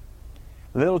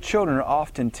 Little children are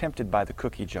often tempted by the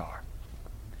cookie jar.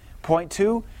 Point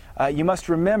 2, you must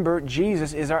remember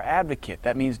Jesus is our advocate.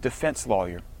 That means defense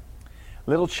lawyer.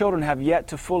 Little children have yet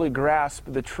to fully grasp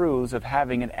the truths of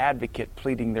having an advocate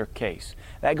pleading their case.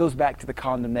 That goes back to the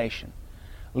condemnation.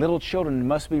 Little children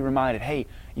must be reminded, hey,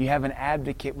 you have an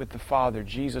advocate with the Father,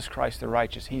 Jesus Christ the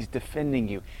righteous. He's defending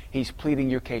you. He's pleading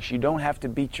your case. You don't have to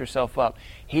beat yourself up.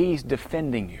 He's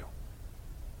defending you.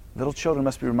 Little children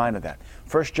must be reminded of that.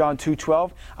 1 John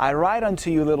 2:12, I write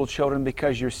unto you, little children,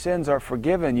 because your sins are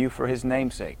forgiven you for His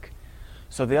name's sake.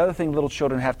 So the other thing little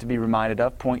children have to be reminded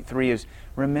of, point 3, is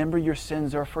remember your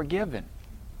sins are forgiven.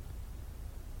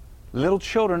 Little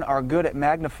children are good at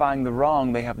magnifying the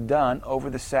wrong they have done over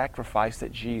the sacrifice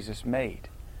that Jesus made.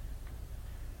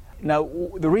 Now,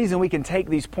 the reason we can take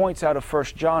these points out of 1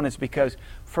 John is because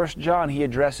 1 John, he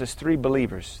addresses three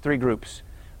believers, three groups: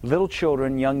 little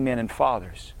children, young men, and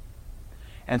fathers.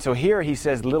 And so here he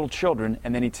says little children,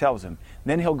 and then he tells them.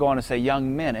 Then he'll go on to say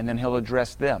young men, and then he'll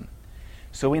address them.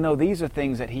 So we know these are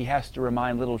things that he has to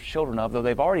remind little children of, though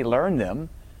they've already learned them.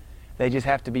 They just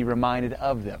have to be reminded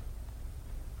of them.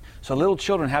 So little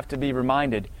children have to be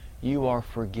reminded, you are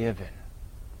forgiven.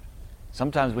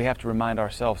 Sometimes we have to remind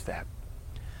ourselves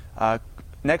that.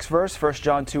 Next verse, 1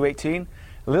 John 2:18.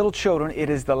 Little children, it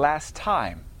is the last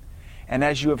time. And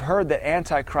as you have heard that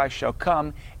Antichrist shall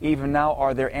come, even now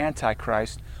are there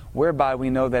Antichrists, whereby we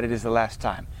know that it is the last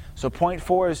time. So point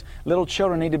 4 is little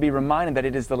children need to be reminded that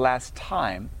it is the last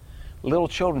time. Little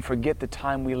children forget the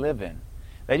time we live in.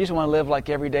 They just want to live like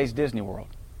every day's Disney World.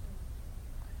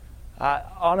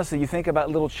 Honestly, you think about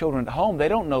little children at home, they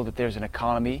don't know that there's an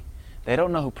economy. They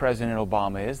don't know who President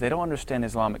Obama is. They don't understand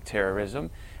Islamic terrorism.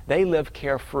 They live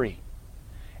carefree.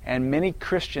 And many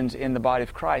Christians in the body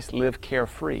of Christ live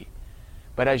carefree.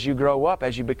 But as you grow up,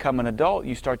 as you become an adult,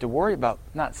 you start to worry about,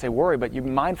 not say worry, but you're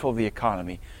mindful of the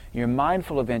economy. You're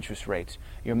mindful of interest rates.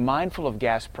 You're mindful of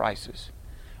gas prices.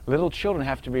 Little children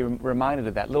have to be reminded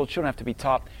of that. Little children have to be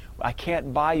taught, I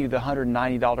can't buy you the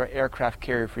 $190 aircraft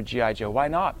carrier for G.I. Joe. Why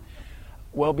not?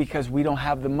 Well, because we don't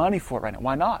have the money for it right now.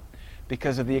 Why not?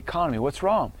 Because of the economy. What's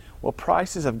wrong? Well,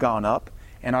 prices have gone up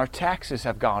and our taxes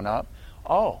have gone up.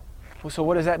 Oh, well, so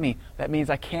what does that mean? That means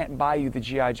I can't buy you the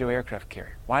G.I. Joe aircraft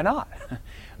carrier. Why not?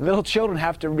 Little children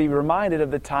have to be reminded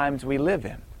of the times we live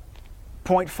in.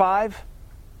 Point 5,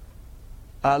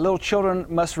 little children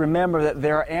must remember that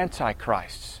there are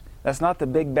antichrists. That's not the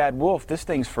big bad wolf. This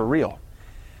thing's for real.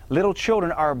 Little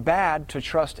children are bad to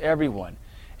trust everyone.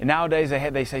 And nowadays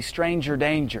they say stranger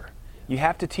danger. You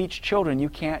have to teach children you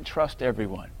can't trust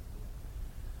everyone.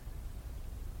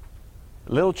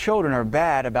 Little children are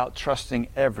bad about trusting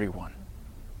everyone.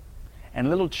 And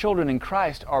little children in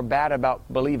Christ are bad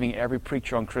about believing every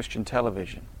preacher on Christian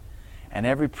television and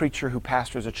every preacher who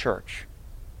pastors a church.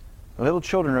 Little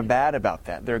children are bad about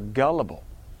that. They're gullible.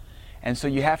 And so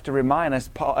you have to remind us,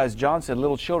 as John said,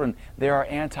 little children, there are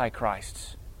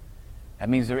antichrists. That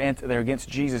means they're against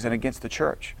Jesus and against the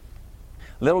church.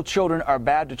 Little children are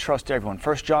bad to trust everyone.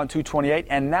 1 John 2:28,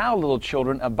 and now little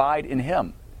children abide in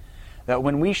Him, that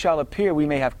when we shall appear we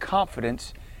may have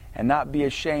confidence and not be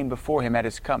ashamed before Him at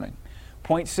His coming.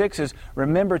 Point 6 is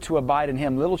remember to abide in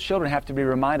Him. Little children have to be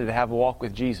reminded to have a walk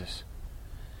with Jesus.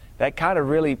 That kind of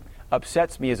really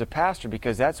upsets me as a pastor,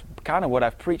 because that's kind of what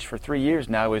I've preached for 3 years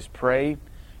now, is pray,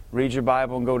 read your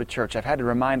Bible, and go to church. I've had to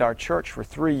remind our church for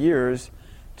 3 years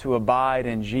to abide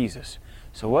in Jesus.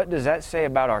 So what does that say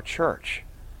about our church?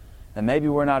 That maybe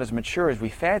we're not as mature as we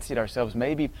fancied ourselves.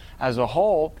 Maybe as a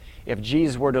whole, if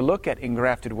Jesus were to look at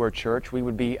Engrafted Word Church, we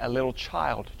would be a little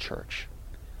child church.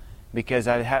 Because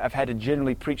I've had to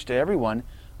generally preach to everyone,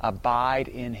 abide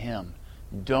in Him.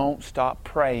 Don't stop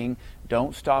praying.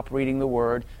 Don't stop reading the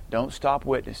Word. Don't stop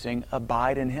witnessing.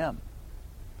 Abide in Him.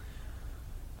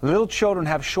 Little children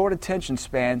have short attention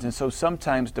spans and so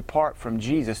sometimes depart from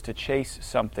Jesus to chase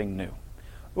something new.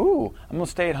 Ooh, I'm going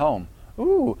to stay at home.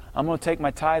 Ooh, I'm going to take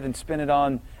my tithe and spend it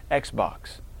on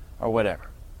Xbox or whatever.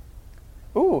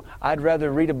 Ooh, I'd rather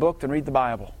read a book than read the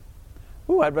Bible.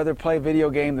 Ooh, I'd rather play a video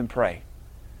game than pray.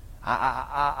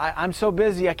 I'm so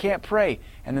busy I can't pray.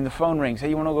 And then the phone rings. Hey,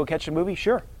 you want to go catch a movie?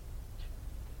 Sure.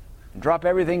 Drop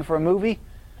everything for a movie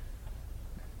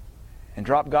and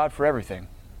drop God for everything.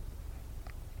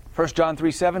 1 John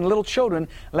 3:7, little children,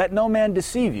 let no man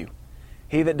deceive you.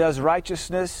 He that does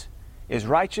righteousness is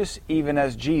righteous even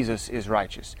as Jesus is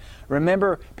righteous.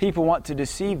 Remember, people want to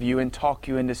deceive you and talk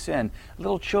you into sin.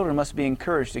 Little children must be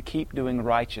encouraged to keep doing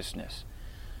righteousness.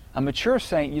 A mature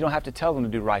saint, you don't have to tell them to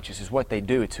do righteousness. It's what they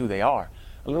do. It's who they are.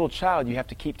 A little child, you have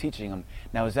to keep teaching them.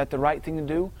 Now, is that the right thing to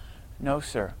do? No,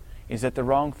 sir. Is that the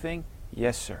wrong thing?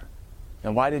 Yes, sir.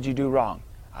 Then why did you do wrong?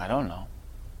 I don't know.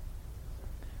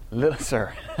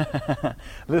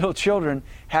 Little children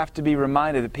have to be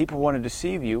reminded that people want to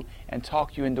deceive you and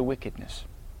talk you into wickedness.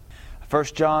 1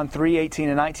 John 3:18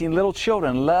 and 19, little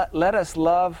children, let us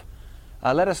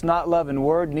not love in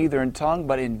word, neither in tongue,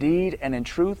 but in deed and in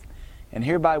truth. And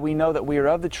hereby we know that we are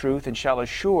of the truth and shall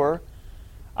assure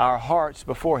our hearts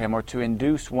before Him, or to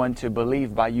induce one to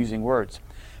believe by using words.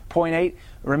 Point 8,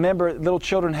 remember, little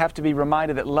children have to be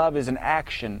reminded that love is an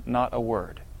action, not a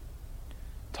word.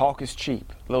 Talk is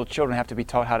cheap. Little children have to be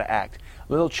taught how to act.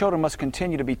 Little children must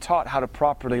continue to be taught how to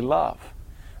properly love.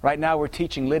 Right now we're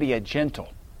teaching Lydia gentle.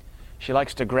 She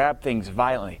likes to grab things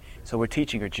violently. So we're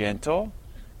teaching her gentle,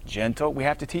 gentle. We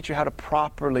have to teach her how to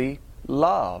properly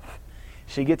love.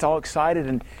 She gets all excited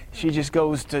and she just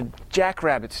goes to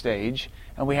jackrabbit stage,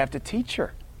 and we have to teach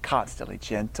her constantly.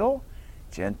 Gentle,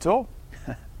 gentle.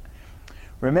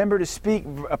 Remember to speak,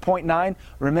 point 9,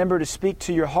 remember to speak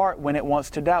to your heart when it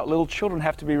wants to doubt. Little children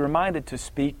have to be reminded to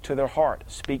speak to their heart.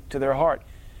 Speak to their heart.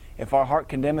 If our heart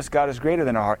condemn us, God is greater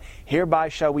than our heart. Hereby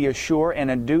shall we assure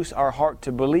and induce our heart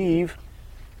to believe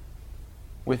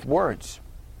with words.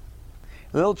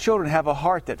 Little children have a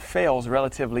heart that fails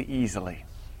relatively easily.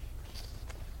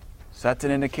 So that's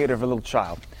an indicator of a little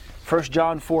child. 1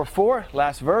 John 4:4,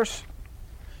 last verse.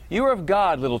 You are of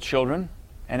God, little children,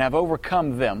 and have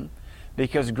overcome them,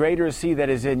 because greater is He that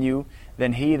is in you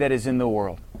than he that is in the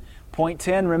world. Point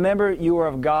 10, remember you are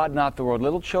of God, not the world.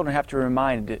 Little children have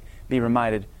to be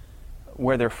reminded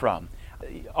where they're from.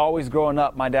 Always growing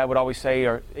up, my dad would always say,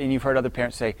 and you've heard other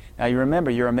parents say, now you remember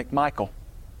you're a McMichael.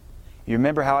 You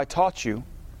remember how I taught you.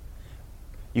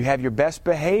 You have your best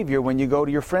behavior when you go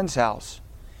to your friend's house.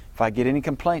 If I get any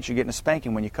complaints, you're getting a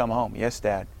spanking when you come home. Yes,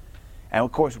 Dad. And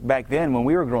of course, back then when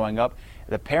we were growing up,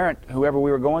 the parent, whoever we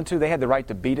were going to, they had the right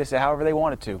to beat us however they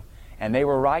wanted to. And they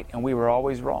were right and we were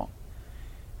always wrong.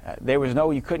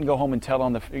 You couldn't go home and tell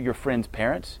on your friend's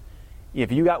parents.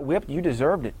 If you got whipped, you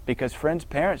deserved it, because friends'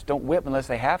 parents don't whip unless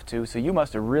they have to, so you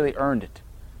must have really earned it.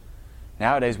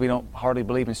 Nowadays, we don't hardly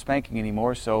believe in spanking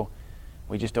anymore, so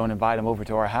we just don't invite them over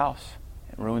to our house.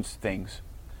 It ruins things.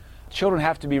 Children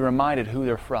have to be reminded who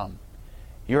they're from.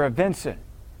 You're a Vincent.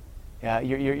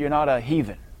 You're not a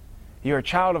heathen. You're a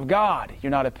child of God. You're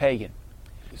not a pagan.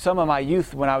 Some of my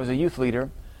youth, when I was a youth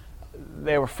leader,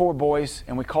 there were 4 boys,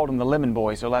 and we called them the Lemon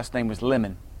Boys. Their last name was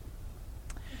Lemon.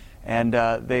 And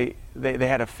they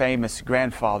had a famous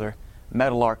grandfather,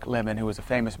 Meadowlark Lemon, who was a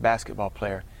famous basketball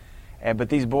player. But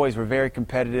these boys were very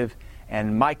competitive,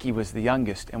 and Mikey was the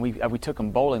youngest. And we took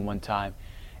him bowling one time,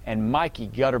 and Mikey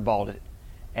gutterballed it.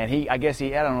 And I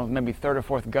don't know, maybe 3rd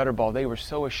or 4th gutterball. They were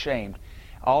so ashamed.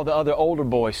 All the other older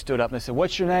boys stood up and they said,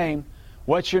 "What's your name?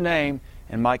 What's your name?"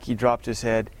 And Mikey dropped his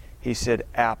head. He said,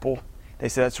 "Apple." They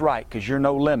said, "That's right, because you're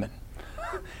no lemon."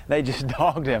 They just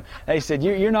dogged him. They said,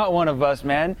 you're not one of us,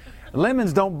 man.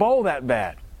 Lemons don't bowl that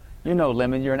bad. You're no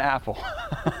lemon, you're an apple.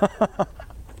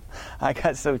 I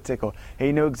got so tickled.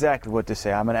 He knew exactly what to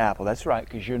say. I'm an apple. That's right,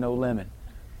 because you're no lemon.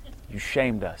 You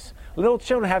shamed us. Little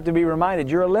children have to be reminded,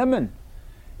 you're a lemon.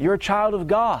 You're a child of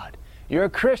God. You're a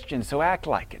Christian, so act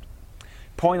like it.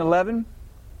 Point 11,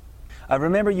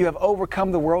 remember you have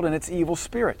overcome the world and its evil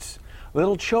spirits.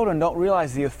 Little children don't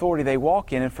realize the authority they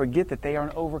walk in and forget that they are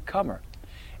an overcomer.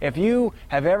 If you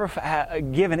have ever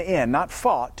given in, not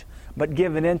fought, but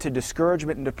given in to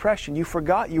discouragement and depression, you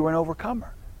forgot you were an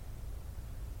overcomer.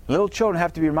 Little children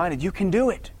have to be reminded, you can do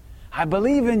it. I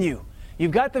believe in you.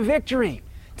 You've got the victory.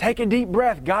 Take a deep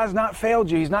breath. God's not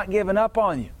failed you. He's not given up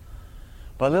on you.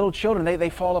 But little children, they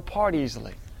fall apart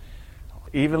easily.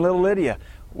 Even little Lydia,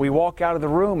 we walk out of the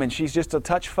room and she's just a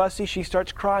touch fussy. She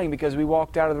starts crying because we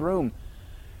walked out of the room.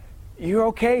 You're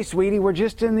okay, sweetie. We're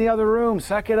just in the other room.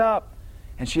 Suck it up.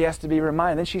 And she has to be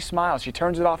reminded. Then she smiles. She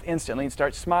turns it off instantly and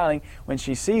starts smiling. When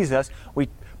she sees us, we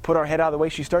put our head out of the way.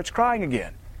 She starts crying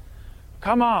again.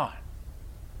 Come on.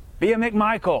 Be a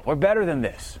McMichael. We're better than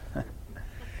this.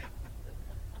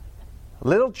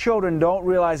 Little children don't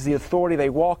realize the authority they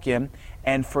walk in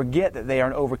and forget that they are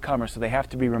an overcomer, so they have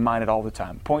to be reminded all the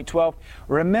time. Point 12,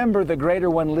 remember the greater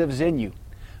one lives in you.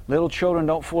 Little children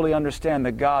don't fully understand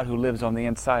the God who lives on the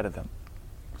inside of them,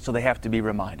 so they have to be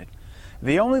reminded.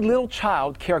 The only little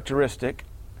child characteristic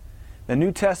the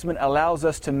New Testament allows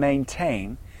us to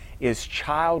maintain is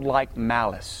childlike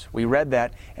malice. We read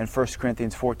that in 1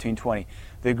 Corinthians 14:20.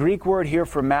 The Greek word here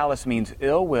for malice means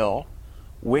ill will,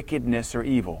 wickedness, or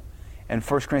evil. And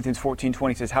 1 Corinthians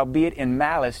 14:20 says, howbeit in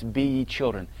malice be ye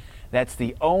children. That's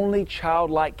the only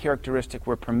childlike characteristic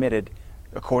we're permitted,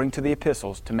 according to the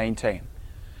epistles, to maintain.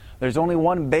 There's only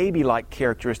one baby-like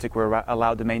characteristic we're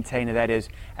allowed to maintain, and that is,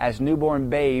 as newborn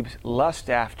babes, lust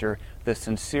after the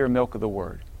sincere milk of the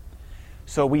Word.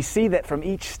 So we see that from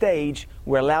each stage,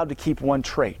 we're allowed to keep one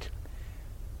trait.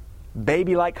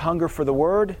 Baby-like hunger for the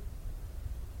Word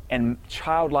and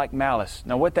childlike malice.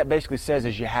 Now what that basically says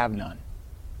is you have none.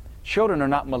 Children are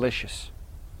not malicious.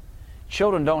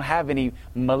 Children don't have any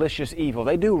malicious evil.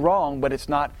 They do wrong, but it's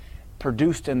not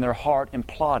produced in their heart and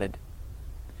plotted.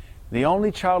 The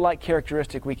only childlike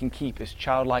characteristic we can keep is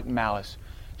childlike malice.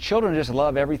 Children just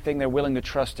love everything. They're willing to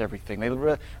trust everything.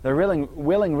 They're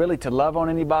willing really to love on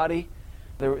anybody.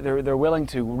 They're willing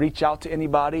to reach out to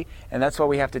anybody, and that's why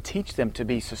we have to teach them to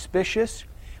be suspicious.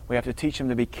 We have to teach them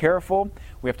to be careful.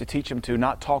 We have to teach them to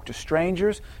not talk to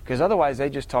strangers, because otherwise they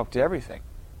just talk to everything.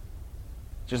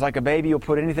 Just like a baby will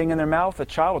put anything in their mouth, a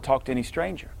child will talk to any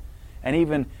stranger. And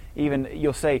even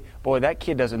you'll say, boy, that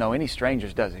kid doesn't know any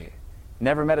strangers, does he?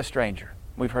 Never met a stranger.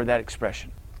 We've heard that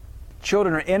expression.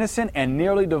 Children are innocent and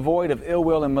nearly devoid of ill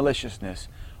will and maliciousness.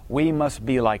 We must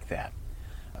be like that.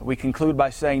 We conclude by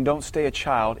saying, don't stay a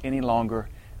child any longer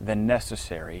than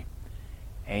necessary.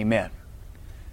 Amen.